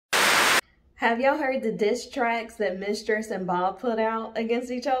Have y'all heard the diss tracks that Mistress and Bob put out against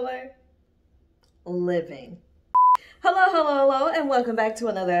each other? Living. Hello, and welcome back to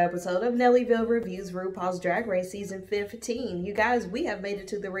another episode of Nellyville Reviews RuPaul's Drag Race Season 15. You guys, we have made it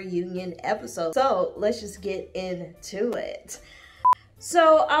to the reunion episode, so let's just get into it.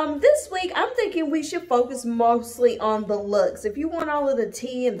 So, this week, I'm thinking we should focus mostly on the looks. If you want all of the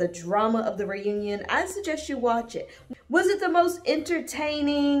tea and the drama of the reunion, I suggest you watch it. Was it the most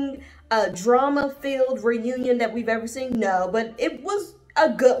entertaining, drama-filled reunion that we've ever seen? No, but it was a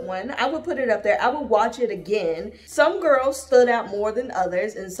good one. I would put it up there. I would watch it again. Some girls stood out more than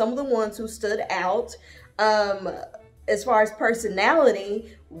others, and some of the ones who stood out, as far as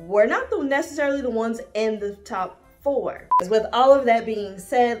personality, were not necessarily the ones in the top 4. With all of that being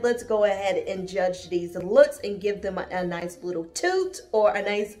said, let's go ahead and judge these looks and give them a nice little toot or a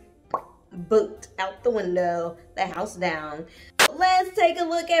nice boot out the window, the house down. Let's take a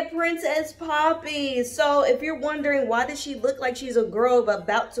look at Princess Poppy. So if you're wondering why does she look like she's a girl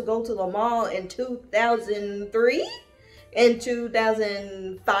about to go to the mall in 2003 and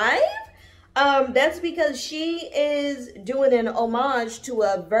 2005, that's because she is doing an homage to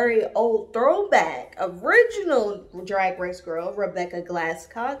a very old throwback, original Drag Race girl, Rebecca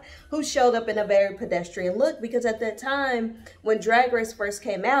Glasscock, who showed up in a very pedestrian look, because at that time, when Drag Race first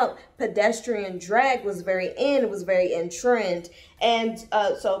came out, pedestrian drag was very in, it was very in trend. And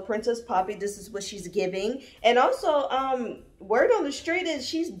so Princess Poppy, this is what she's giving. And also, word on the street is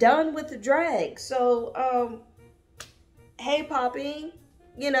she's done with the drag. So, hey Poppy,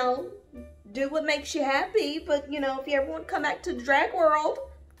 you know, do what makes you happy, but you know, if you ever want to come back to the drag world,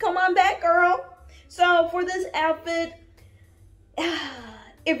 come on back, girl. So for this outfit,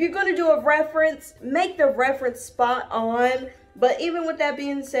 if you're going to do a reference, make the reference spot on. But even with that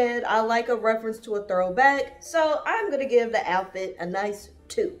being said, I like a reference to a throwback, so I'm going to give the outfit a nice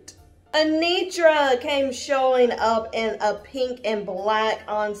toot. Anitra came showing up in a pink and black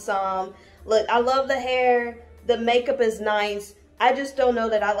ensemble. Look, I love the hair. The makeup is nice. I just don't know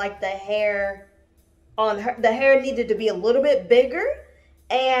that I like the hair on her. The hair needed to be a little bit bigger,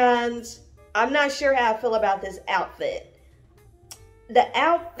 and I'm not sure how I feel about this outfit. The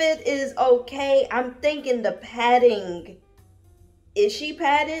outfit is okay. I'm thinking the padding, is she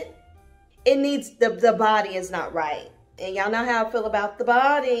padded? It needs, the body is not right. And y'all know how I feel about the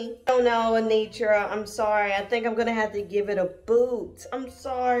body. I don't know, Anitra, I'm sorry. I think I'm gonna have to give it a boot. I'm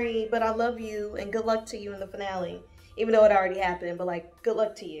sorry, but I love you, and good luck to you in the finale. Even though it already happened, but like, good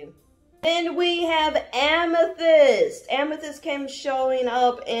luck to you. Then we have Amethyst. Amethyst came showing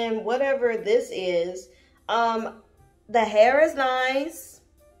up in whatever this is. The hair is nice.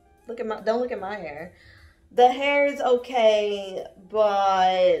 Don't look at my hair. The hair is okay,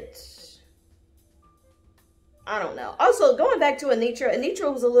 but I don't know. Also, going back to Anitra,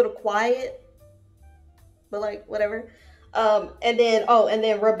 Anitra was a little quiet, but like, whatever. And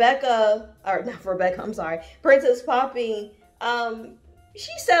then Rebecca, or not Rebecca, I'm sorry, Princess Poppy,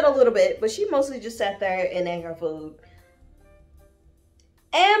 she said a little bit, but she mostly just sat there and ate her food.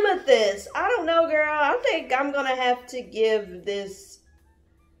 Amethyst, I don't know, girl. I think I'm gonna have to give this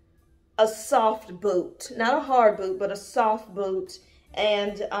a soft boot. Not a hard boot, but a soft boot.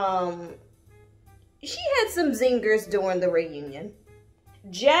 And, she had some zingers during the reunion.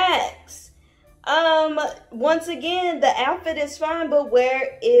 Jax. Once again, the outfit is fine, but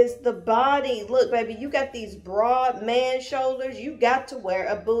where is the body? Look, baby, you got these broad man shoulders. You got to wear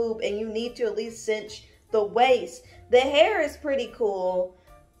a boob, and you need to at least cinch the waist. The hair is pretty cool.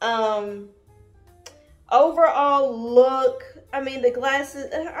 Overall look, I mean, the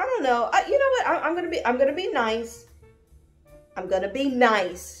glasses, I don't know. You know what? I'm gonna be nice. I'm gonna be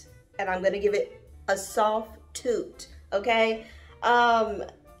nice, and I'm gonna give it a soft toot. Okay.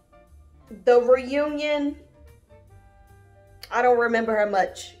 The reunion, I don't remember her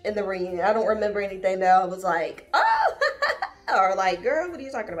much in the reunion. I don't remember anything that I was like, oh, or like, girl, what are you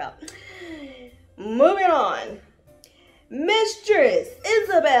talking about? Moving on. Mistress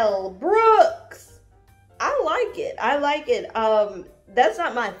Isabelle Brooks. I like it. I like it. That's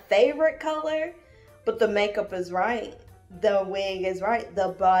not my favorite color, but the makeup is right. The wig is right. The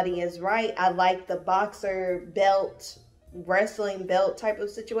body is right. I like the boxer belt, wrestling belt type of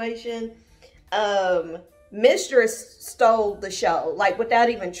situation. Mistress stole the show, like, without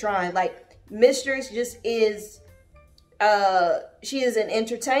even trying. Like, Mistress just is, she is an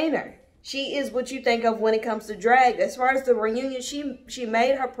entertainer. She is what you think of when it comes to drag. As far as the reunion, she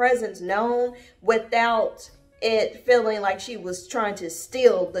made her presence known without it feeling like she was trying to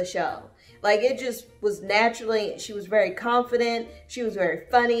steal the show. Like, it just was naturally, she was very confident, she was very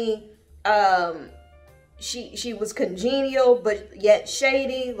funny, she was congenial, but yet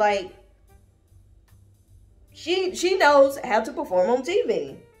shady. Like, She knows how to perform on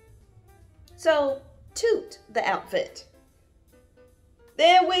TV. So, toot the outfit.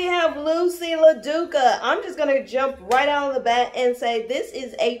 Then we have Lucy LaDuca. I'm just going to jump right out of the bat and say this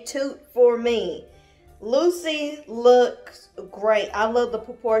is a toot for me. Lucy looks great. I love the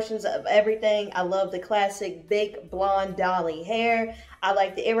proportions of everything. I love the classic big blonde dolly hair. I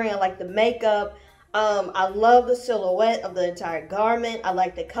like the earring. I like the makeup. I love the silhouette of the entire garment. I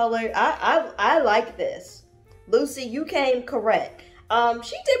like the color. I like this. Lucy, you came correct.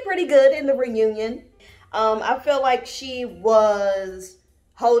 She did pretty good in the reunion. I feel like she was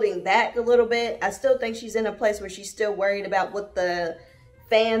holding back a little bit. I still think she's in a place where she's still worried about what the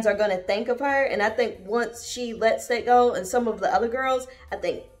fans are going to think of her. And I think once she lets that go, and some of the other girls, I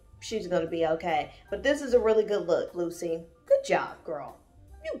think she's going to be okay. But this is a really good look, Lucy. Good job, girl.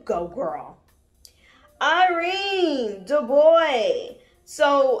 You go, girl. Irene Dubois.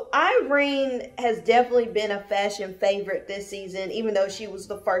 So Irene has definitely been a fashion favorite this season, even though she was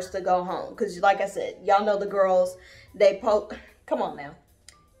the first to go home. Because like I said, y'all know the girls, they post, come on now.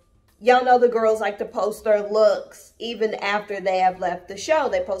 Y'all know the girls like to post their looks even after they have left the show.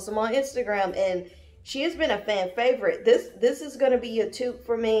 They post them on Instagram, and she has been a fan favorite. This is going to be a toot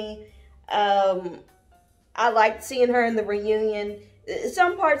for me. I liked seeing her in the reunion.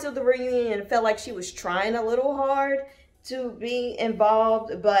 Some parts of the reunion felt like she was trying a little hard to be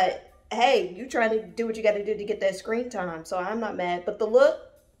involved, but hey, you trying to do what you got to do to get that screen time, so I'm not mad. But the look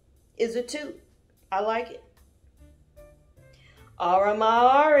is a toot. I like it. Aura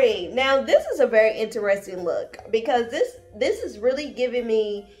Mayari. Now, this is a very interesting look because this is really giving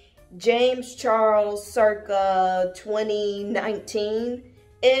me James Charles circa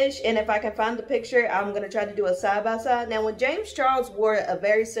 2019-ish. And if I can find the picture, I'm going to try to do a side-by-side. Now, when James Charles wore a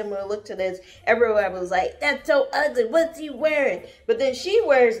very similar look to this, everyone was like, that's so ugly. What's he wearing? But then she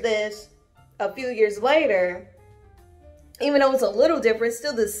wears this a few years later. Even though it's a little different,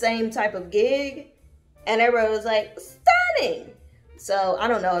 still the same type of gig. And everyone was like, stunning. So, I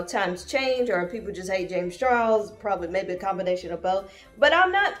don't know if times change or if people just hate James Charles. Probably maybe a combination of both. But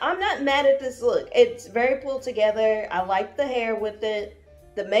I'm not mad at this look. It's very pulled together. I like the hair with it.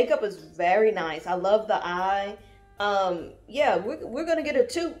 The makeup is very nice. I love the eye. Yeah, we're going to get a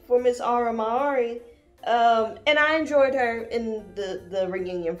toot for Miss Aura Mayari. And I enjoyed her in the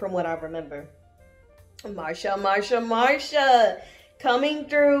reunion from what I remember. Marsha. Coming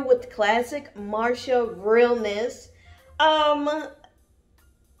through with classic Marsha realness.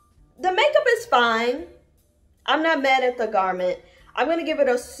 The makeup is fine. I'm not mad at the garment. I'm going to give it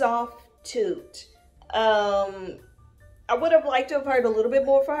a soft toot. I would have liked to have heard a little bit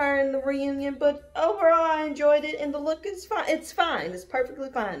more for her in the reunion, but overall I enjoyed it and the look is fine. It's fine. It's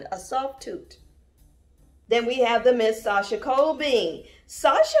perfectly fine. A soft toot. Then we have the Miss Sasha Colby.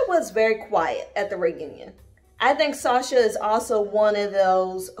 Sasha was very quiet at the reunion. I think Sasha is also one of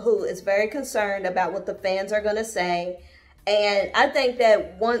those who is very concerned about what the fans are going to say. And I think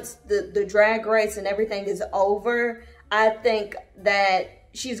that once the drag race and everything is over, I think that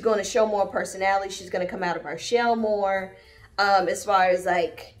she's going to show more personality. She's going to come out of her shell more as far as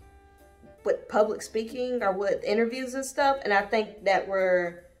like with public speaking or with interviews and stuff. And I think that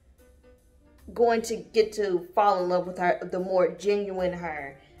we're going to get to fall in love with her, the more genuine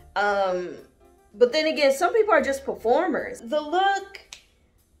her. But then again, some people are just performers. The look,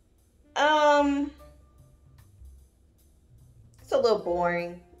 it's a little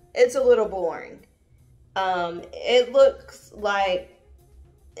boring. It's a little boring. It looks like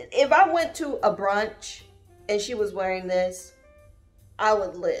if I went to a brunch and she was wearing this, I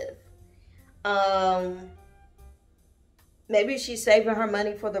would live. Maybe she's saving her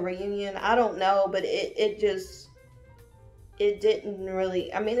money for the reunion. I don't know, but it didn't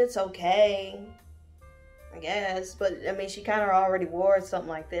really, I mean, it's okay, I guess. But, I mean, she kind of already wore something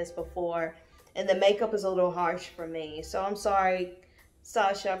like this before. And the makeup is a little harsh for me. So, I'm sorry,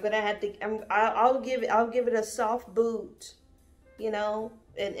 Sasha. I'm going to have to, I'll give it a soft boot, you know.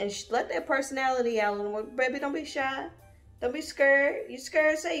 And let that personality out. Baby, don't be shy. Don't be scared. You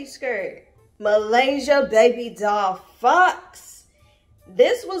scared? Say you scared. Malaysia Baby Doll Fox.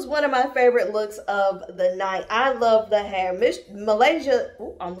 This was one of my favorite looks of the night. I love the hair. Malaysia,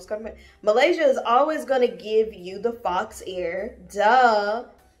 ooh, almost got me. Malaysia is always going to give you the fox ear. Duh.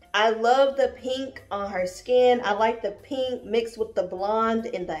 I love the pink on her skin. I like the pink mixed with the blonde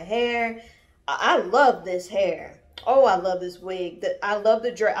in the hair. I love this hair. Oh, I love this wig. I love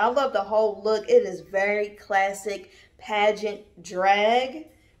the drag. I love the whole look. It is very classic pageant drag.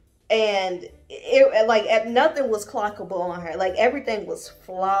 And it like nothing was clockable on her. Like everything was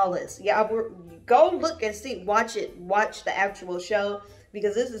flawless. Yeah, go look and see. Watch the actual show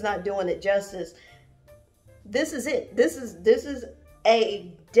because this is not doing it justice. this is it. This is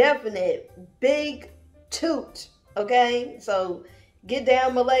a definite big toot. Okay, so get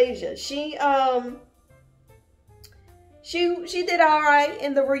down, Malaysia. She did all right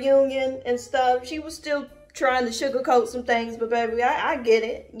in the reunion and stuff. She was still trying to sugarcoat some things, but baby, I get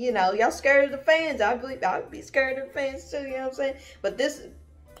it. You know, y'all scared of the fans. I'd be scared of the fans too, you know what I'm saying? But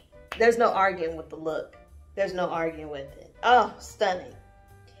there's no arguing with the look. There's no arguing with it. Oh, stunning.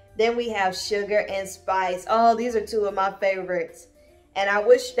 Then we have Sugar and Spice. Oh, these are two of my favorites. And I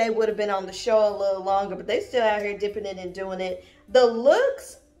wish they would have been on the show a little longer, but they still out here dipping it and doing it. The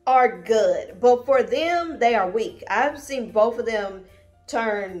looks are good, but for them, they are weak. I've seen both of them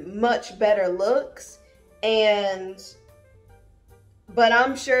turn much better looks, but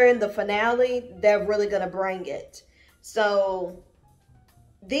I'm sure in the finale, they're really gonna bring it. So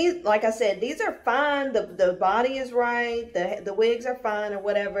these, like I said, these are fine. The body is right. The wigs are fine or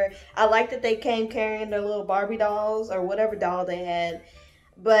whatever. I like that they came carrying their little Barbie dolls or whatever doll they had.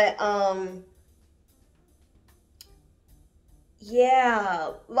 But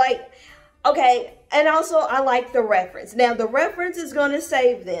yeah, like, okay. And also I like the reference. Now the reference is gonna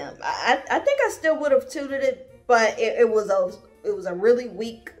save them. I think I still would have tooted it, but it was a really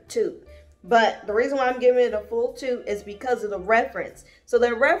weak toot. But the reason why I'm giving it a full toot is because of the reference. So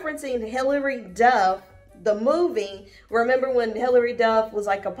they're referencing Hilary Duff, the movie. Remember when Hilary Duff was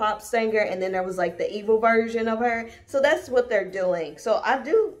like a pop singer and then there was like the evil version of her? So that's what they're doing. So I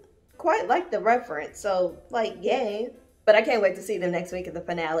do quite like the reference. So like, yay. But I can't wait to see them next week at the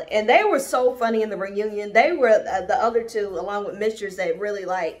finale. And they were so funny in the reunion. They were the other two, along with Mistress, that really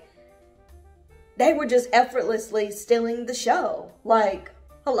like, they were just effortlessly stealing the show. Like,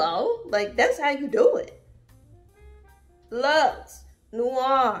 hello? Like, that's how you do it. Lux,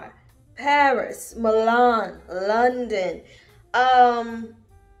 Noir, Paris, Milan, London. I'm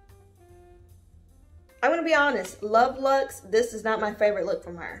going to be honest. Love Lux, this is not my favorite look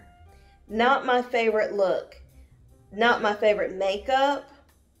from her. Not my favorite look. Not my favorite makeup.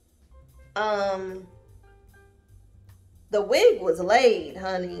 The wig was laid,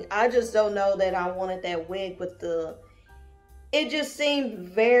 honey. I just don't know that I wanted that wig with the... It just seemed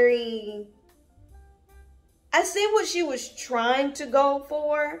very... I see what she was trying to go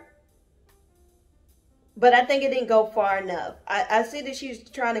for, but I think it didn't go far enough. I see that she's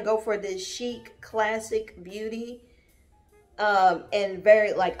trying to go for this chic, classic beauty, and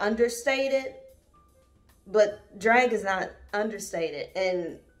very, like, understated. But drag is not understated.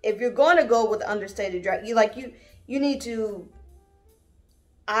 And if you're going to go with understated drag, you need to...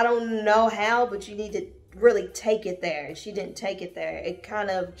 I don't know how, but you need to really take it there. And she didn't take it there. It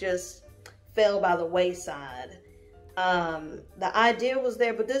kind of just fell by the wayside. The idea was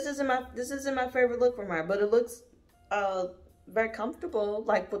there, but this isn't my favorite look from her. But it looks very comfortable,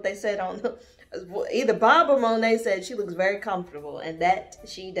 like what they said on either Bob or Monet said she looks very comfortable, and that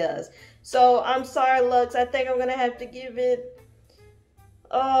she does. So I'm sorry, Lux. I think I'm gonna have to give it.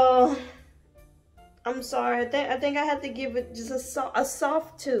 I'm sorry. I think I have to give it just a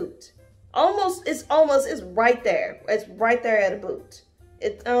soft toot. It's right there. It's right there at a boot.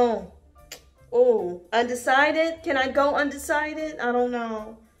 It's undecided. Can I go undecided? I don't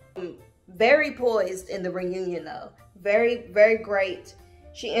know. Very poised in the reunion though. Very, very great.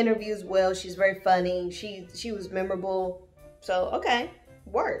 She interviews well. She's very funny. She was memorable. So okay,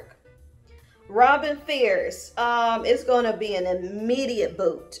 work. Robin Fierce. It's gonna be an immediate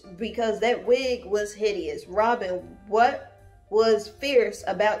boot because that wig was hideous. Robin, what was fierce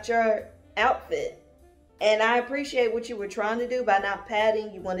about your outfit? And I appreciate what you were trying to do by not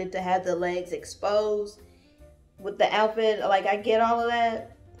padding. You wanted to have the legs exposed with the outfit. Like, I get all of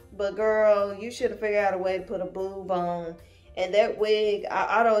that. But girl, you should have figured out a way to put a boob on. And that wig,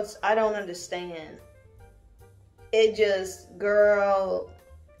 I don't understand. It just, girl,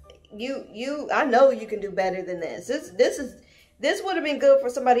 I know you can do better than this. This would have been good for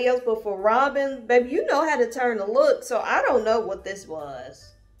somebody else, but for Robin, baby, you know how to turn the look. So I don't know what this was.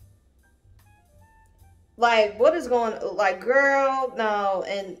 Like, what is going on? Like, girl, no.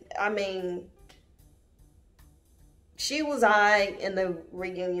 And I mean, she was in the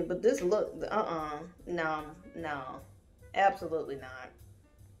reunion, but this look, no, absolutely not.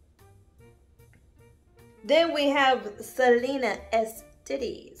 Then we have Selena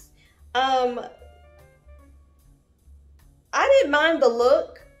Estides. I didn't mind the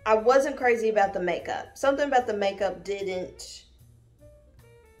look. I wasn't crazy about the makeup. Something about the makeup didn't.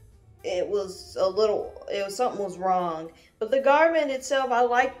 Something was wrong. But the garment itself, I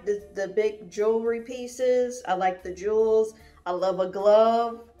like the big jewelry pieces. I like the jewels. I love a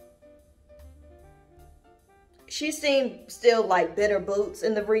glove. she seemed still like bitter boots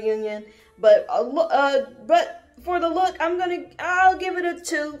in the reunion. But for the look, I'll give it a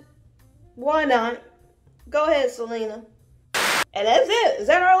 2. Why not? Go ahead, Selena. And that's it. Is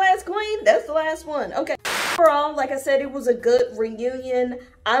that our last queen? That's the last one. Okay. Overall, like I said, it was a good reunion.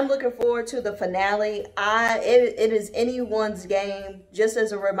 I'm looking forward to the finale. It is anyone's game. Just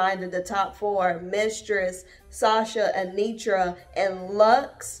as a reminder, the top 4, Mistress, Sasha, Anitra, and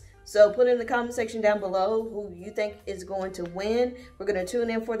Luxx. So put in the comment section down below who you think is going to win. We're going to tune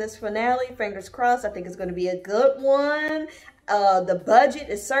in for this finale. Fingers crossed. I think it's going to be a good one. The budget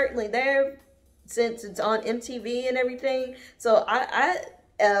is certainly there since it's on MTV and everything. So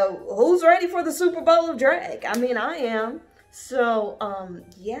who's ready for the Super Bowl of drag? I mean, I am. So,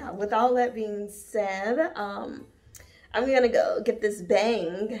 yeah, with all that being said, I'm gonna go get this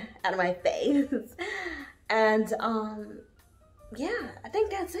bang out of my face. And, yeah, I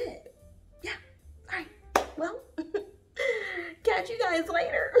think that's it. Yeah, all right, well, catch you guys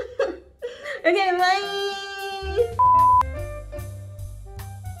later. Okay, bye.